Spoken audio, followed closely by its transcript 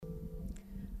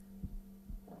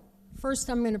First,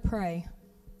 I'm going to pray.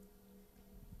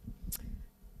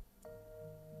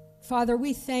 Father,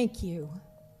 we thank you.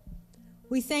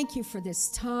 We thank you for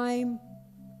this time.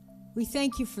 We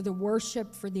thank you for the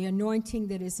worship, for the anointing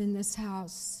that is in this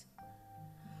house.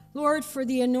 Lord, for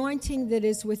the anointing that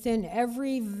is within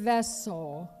every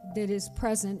vessel that is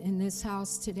present in this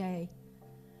house today.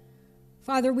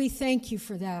 Father, we thank you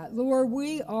for that. Lord,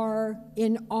 we are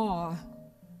in awe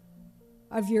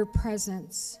of your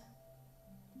presence.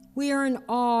 We are in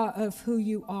awe of who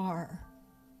you are.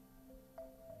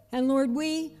 And Lord,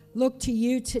 we look to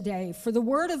you today for the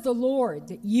word of the Lord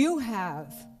that you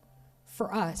have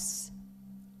for us.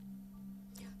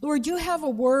 Lord, you have a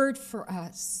word for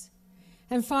us.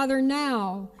 And Father,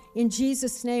 now, in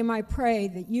Jesus' name, I pray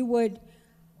that you would,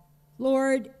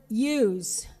 Lord,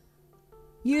 use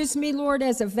me, Lord,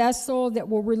 as a vessel that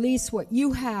will release what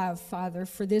you have, Father,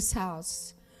 for this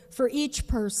house, for each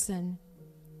person.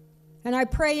 And I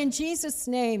pray in Jesus'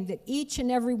 name that each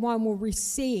and every one will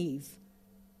receive,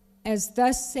 as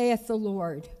thus saith the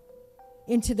Lord,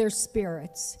 into their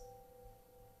spirits.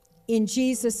 In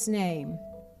Jesus' name,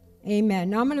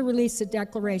 amen. Now I'm going to release a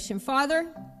declaration.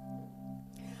 Father,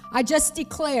 I just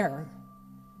declare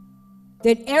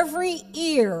that every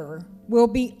ear will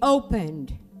be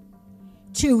opened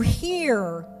to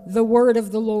hear the word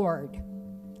of the Lord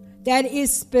that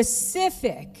is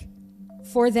specific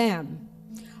for them.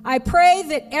 I pray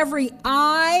that every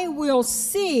eye will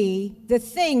see the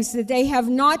things that they have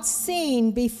not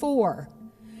seen before,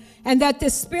 and that the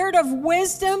spirit of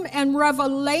wisdom and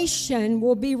revelation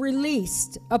will be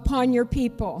released upon your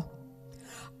people.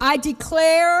 I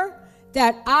declare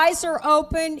that eyes are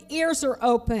opened, ears are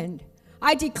opened.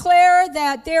 I declare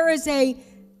that there is a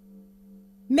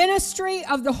ministry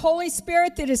of the Holy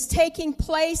Spirit that is taking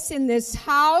place in this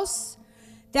house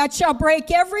that shall break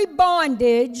every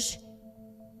bondage,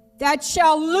 that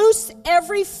shall loose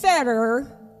every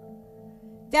fetter,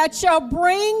 that shall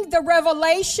bring the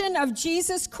revelation of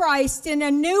Jesus Christ in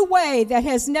a new way that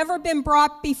has never been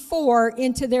brought before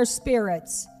into their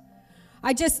spirits.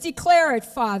 I just declare it,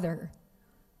 Father.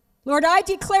 Lord, I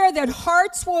declare that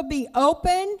hearts will be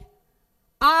opened,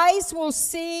 eyes will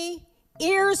see,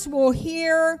 ears will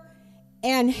hear,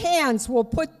 and hands will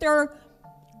put their,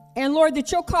 and Lord,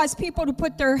 that you'll cause people to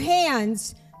put their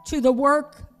hands to the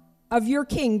work of your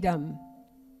kingdom.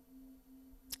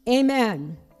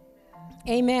 Amen.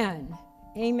 Amen.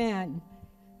 Amen.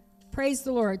 Praise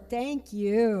the Lord. Thank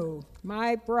you,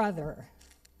 my brother.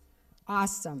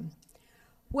 Awesome.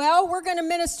 Well, we're going to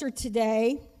minister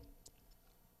today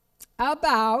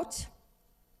about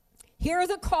hear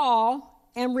the call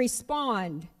and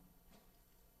respond.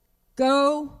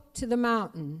 Go to the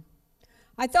mountain.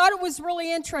 I thought it was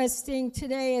really interesting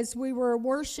today as we were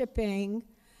worshiping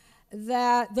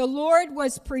that the Lord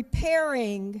was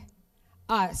preparing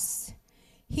us.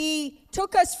 He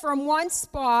took us from one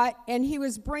spot and he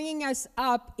was bringing us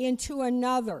up into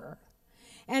another.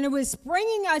 And it was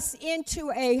bringing us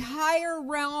into a higher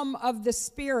realm of the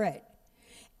Spirit.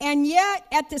 And yet,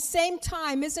 at the same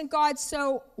time, isn't God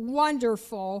so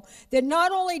wonderful that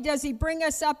not only does he bring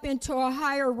us up into a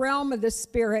higher realm of the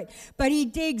Spirit, but he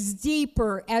digs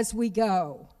deeper as we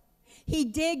go. He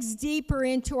digs deeper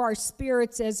into our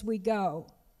spirits as we go.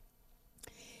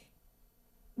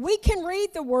 We can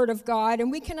read the Word of God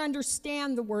and we can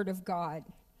understand the Word of God.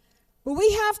 But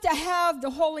we have to have the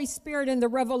Holy Spirit and the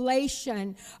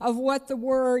revelation of what the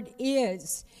Word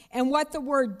is and what the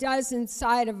Word does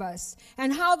inside of us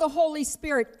and how the Holy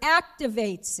Spirit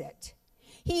activates it.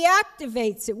 He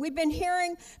activates it. We've been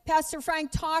hearing Pastor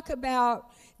Frank talk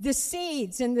about the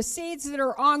seeds and the seeds that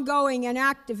are ongoing and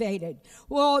activated.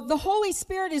 Well, the Holy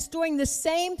Spirit is doing the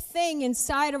same thing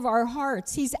inside of our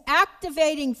hearts. He's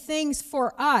activating things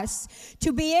for us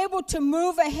to be able to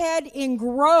move ahead in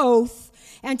growth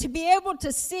and to be able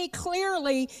to see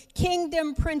clearly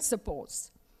kingdom principles.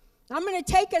 I'm going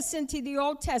to take us into the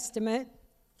Old Testament.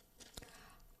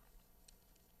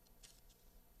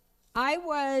 I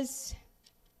was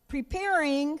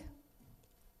preparing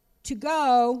to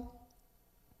go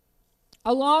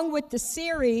along with the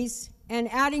series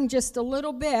and adding just a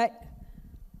little bit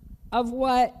of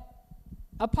what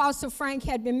Apostle Frank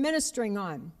had been ministering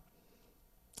on.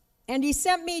 And he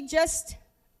sent me just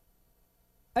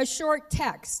a short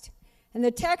text. And the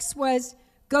text was,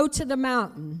 go to the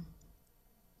mountain.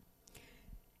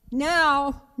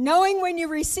 Now, knowing when you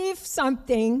receive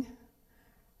something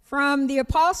from the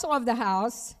apostle of the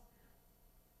house,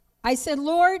 I said,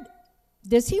 Lord,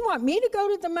 does he want me to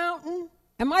go to the mountain?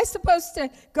 Am I supposed to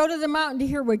go to the mountain to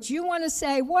hear what you want to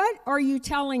say? What are you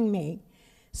telling me?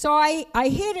 So I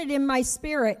hid it in my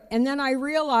spirit, and then I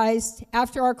realized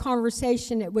after our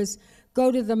conversation it was go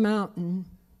to the mountain.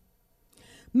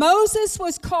 Moses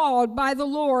was called by the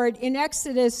Lord in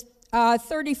Exodus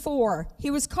 34.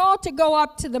 He was called to go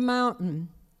up to the mountain.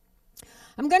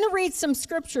 I'm going to read some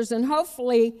scriptures, and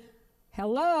hopefully,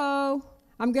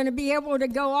 I'm going to be able to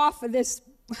go off of this,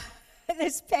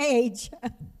 this page.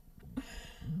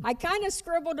 I kind of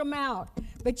scribbled them out.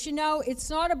 But you know, it's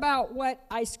not about what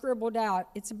I scribbled out.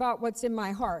 It's about what's in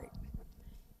my heart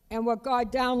and what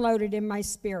God downloaded in my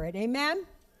spirit. Amen?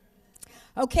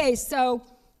 Okay, so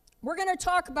we're going to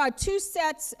talk about 2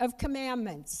 sets of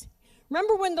commandments.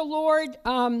 Remember when the Lord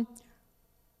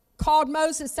called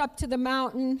Moses up to the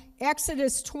mountain?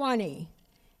 Exodus 20.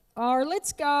 Or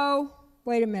let's go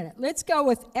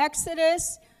with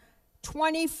Exodus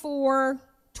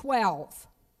 24:12.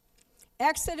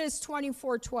 Exodus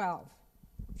 24:12.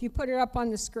 If you put it up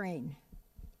on the screen.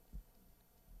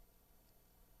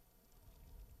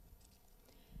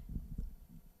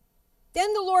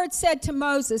 Then the Lord said to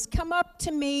Moses, "Come up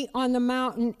to me on the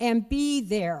mountain and be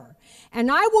there.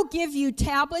 And I will give you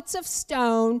tablets of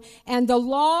stone and the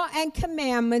law and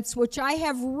commandments which I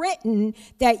have written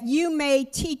that you may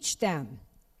teach them."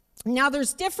 Now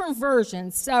there's different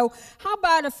versions. So how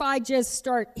about if I just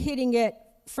start hitting it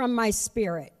from my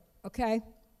spirit, okay?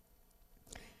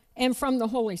 And from the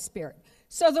Holy Spirit.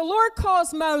 So the Lord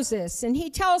calls Moses, and he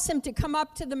tells him to come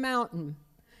up to the mountain.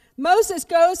 Moses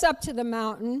goes up to the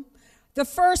mountain the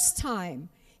first time.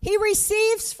 He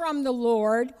receives from the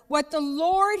Lord what the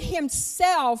Lord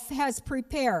himself has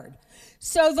prepared.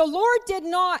 So the Lord did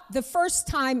not the first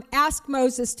time ask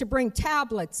Moses to bring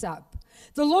tablets up.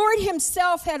 The Lord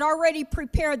himself had already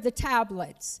prepared the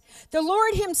tablets. The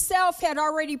Lord himself had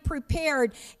already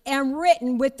prepared and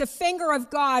written with the finger of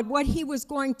God what he was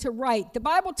going to write. The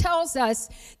Bible tells us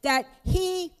that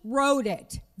he wrote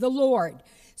it, the Lord.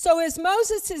 So as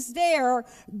Moses is there,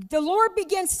 the Lord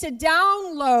begins to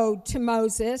download to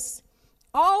Moses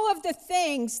all of the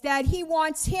things that he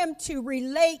wants him to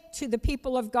relate to the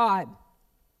people of God.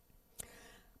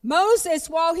 Moses,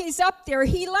 while he's up there,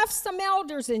 he left some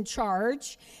elders in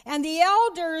charge, and the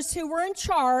elders who were in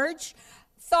charge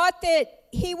thought that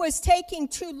he was taking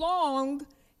too long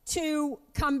to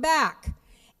come back.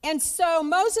 And so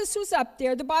Moses was up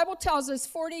there. The Bible tells us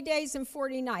 40 days and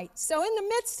 40 nights. So in the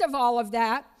midst of all of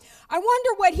that, I wonder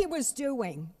what he was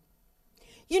doing.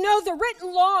 You know, the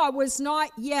written law was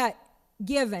not yet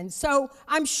given. So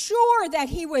I'm sure that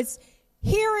he was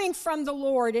hearing from the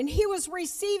Lord, and he was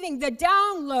receiving the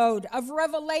download of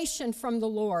revelation from the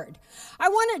Lord. I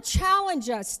want to challenge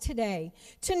us today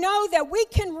to know that we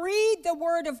can read the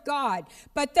Word of God,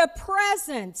 but the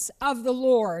presence of the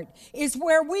Lord is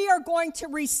where we are going to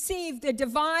receive the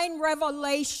divine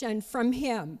revelation from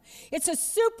him. It's a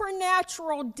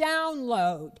supernatural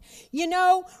download. You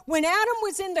know, when Adam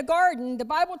was in the garden, the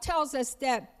Bible tells us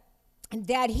that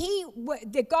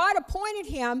God appointed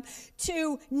him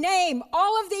to name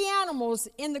all of the animals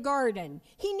in the garden.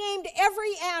 He named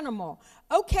every animal.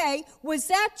 Okay, was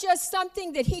that just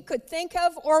something that he could think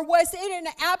of, or was it an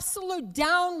absolute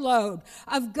download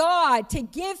of God to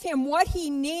give him what he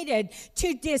needed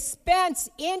to dispense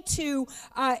into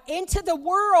the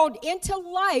world, into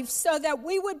life, so that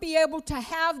we would be able to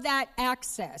have that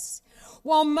access?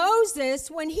 Well,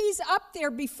 Moses, when he's up there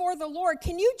before the Lord,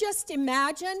 can you just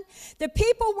imagine? The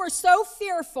people were so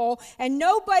fearful and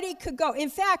nobody could go. In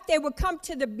fact, they would come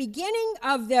to the beginning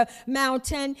of the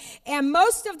mountain, and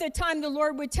most of the time the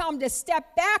Lord would tell them to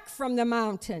step back from the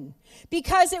mountain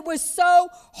because it was so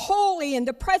holy and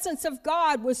the presence of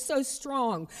God was so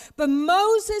strong. But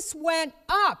Moses went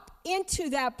up into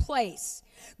that place.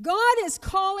 God is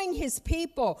calling his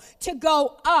people to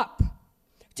go up.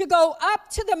 To go up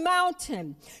to the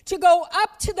mountain, to go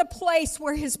up to the place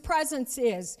where his presence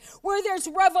is, where there's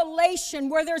revelation,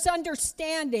 where there's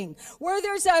understanding, where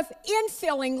there's an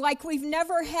infilling like we've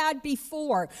never had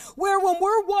before, where when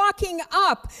we're walking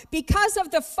up because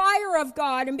of the fire of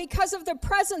God and because of the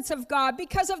presence of God,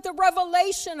 because of the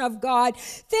revelation of God,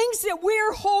 things that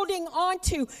we're holding on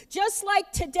to, just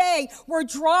like today, we're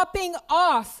dropping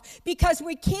off because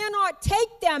we cannot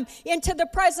take them into the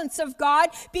presence of God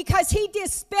because he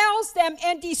dispels them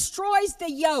and destroys the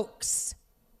yokes.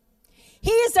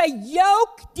 He is a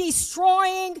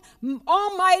yoke-destroying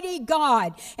almighty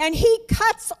God, and he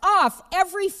cuts off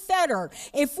every fetter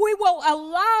if we will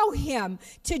allow him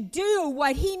to do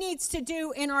what he needs to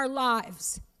do in our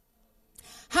lives.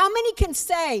 How many can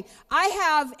say,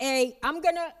 I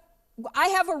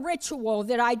have a ritual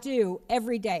that I do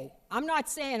every day? I'm not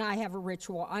saying I have a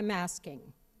ritual, I'm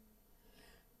asking.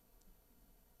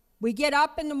 We get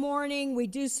up in the morning, we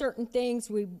do certain things,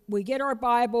 we get our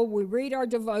Bible, we read our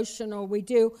devotional, we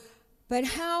do. But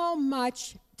how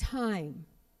much time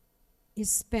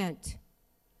is spent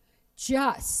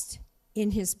just in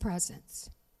his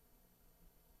presence?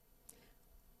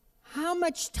 How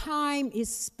much time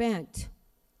is spent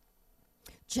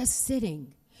just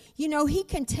sitting? You know, he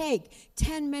can take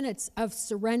 10 minutes of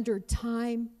surrendered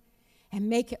time and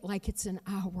make it like it's an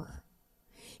hour.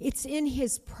 It's in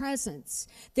his presence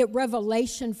that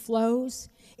revelation flows.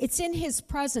 It's in his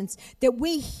presence that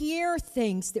we hear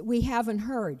things that we haven't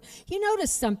heard. You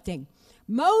notice something.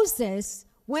 Moses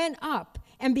went up,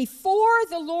 and before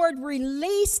the Lord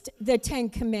released the 10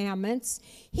 Commandments,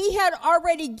 he had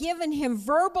already given him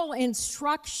verbal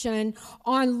instruction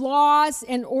on laws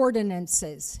and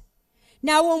ordinances.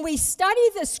 Now, when we study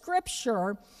the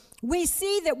scripture, we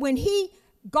see that when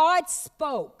God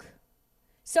spoke,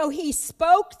 so he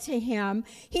spoke to him,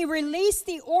 he released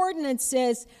the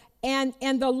ordinances and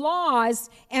the laws,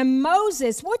 and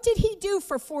Moses, what did he do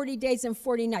for 40 days and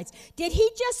 40 nights? Did he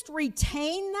just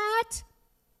retain that?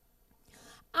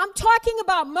 I'm talking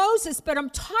about Moses, but I'm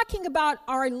talking about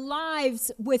our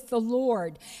lives with the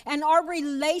Lord and our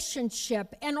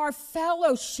relationship and our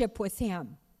fellowship with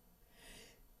him.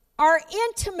 Our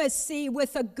intimacy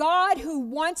with a God who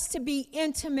wants to be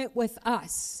intimate with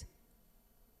us.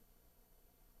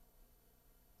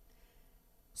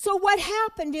 So what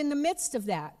happened in the midst of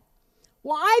that?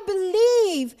 Well, I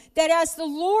believe that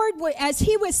as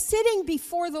he was sitting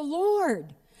before the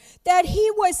Lord, that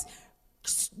he was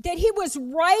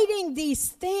writing these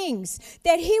things,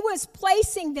 that he was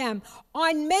placing them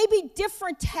on maybe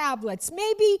different tablets,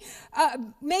 maybe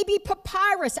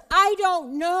papyrus, I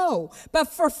don't know. But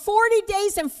for 40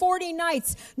 days and 40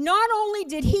 nights, not only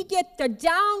did he get the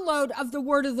download of the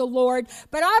word of the Lord,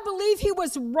 but I believe he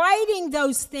was writing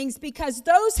those things because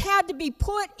those had to be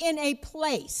put in a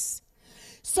place.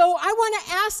 So I want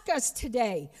to ask us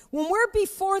today, when we're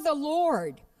before the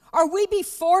Lord, are we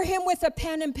before him with a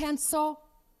pen and pencil?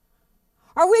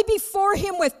 Are we before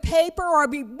him with paper? Or are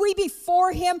we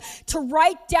before him to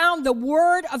write down the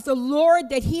word of the Lord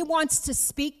that he wants to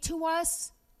speak to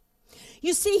us?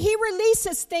 You see, he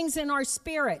releases things in our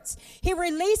spirits. He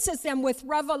releases them with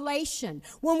revelation.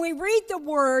 When we read the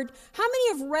word, how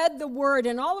many have read the word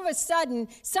and all of a sudden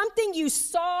something you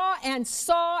saw and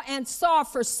saw and saw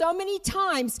for so many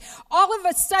times, all of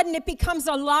a sudden it becomes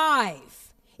alive.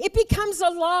 It becomes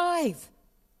alive.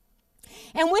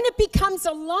 And when it becomes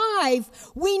alive,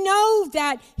 we know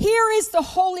that here is the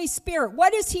Holy Spirit.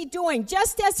 What is he doing?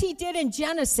 Just as he did in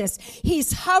Genesis,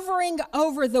 he's hovering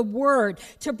over the word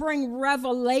to bring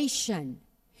revelation.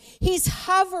 He's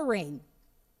hovering.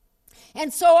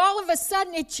 And so all of a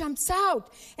sudden it jumps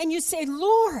out and you say,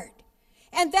 Lord.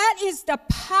 And that is the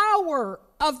power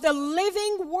of the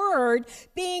living word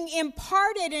being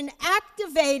imparted and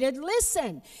activated.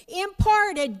 Listen,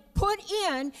 imparted, put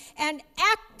in, and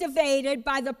activated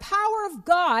by the power of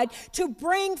God to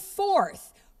bring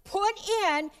forth. Put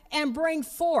in and bring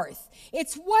forth.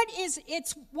 It's what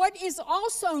is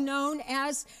also known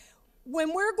as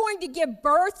when we're going to give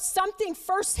birth, something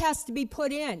first has to be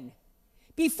put in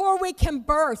before we can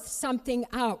birth something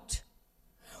out.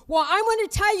 Well, I want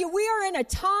to tell you, we are in a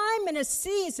time and a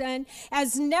season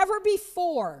as never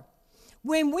before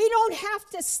when we don't have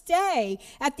to stay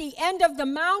at the end of the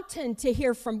mountain to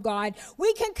hear from God.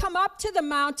 We can come up to the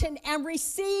mountain and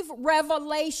receive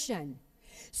revelation.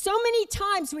 So many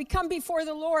times we come before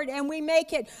the Lord and we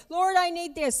make it, Lord, I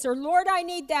need this, or Lord, I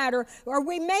need that, or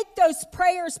we make those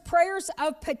prayers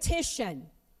of petition.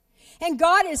 And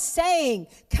God is saying,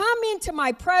 come into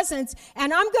my presence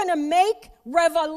and I'm going to make revelation.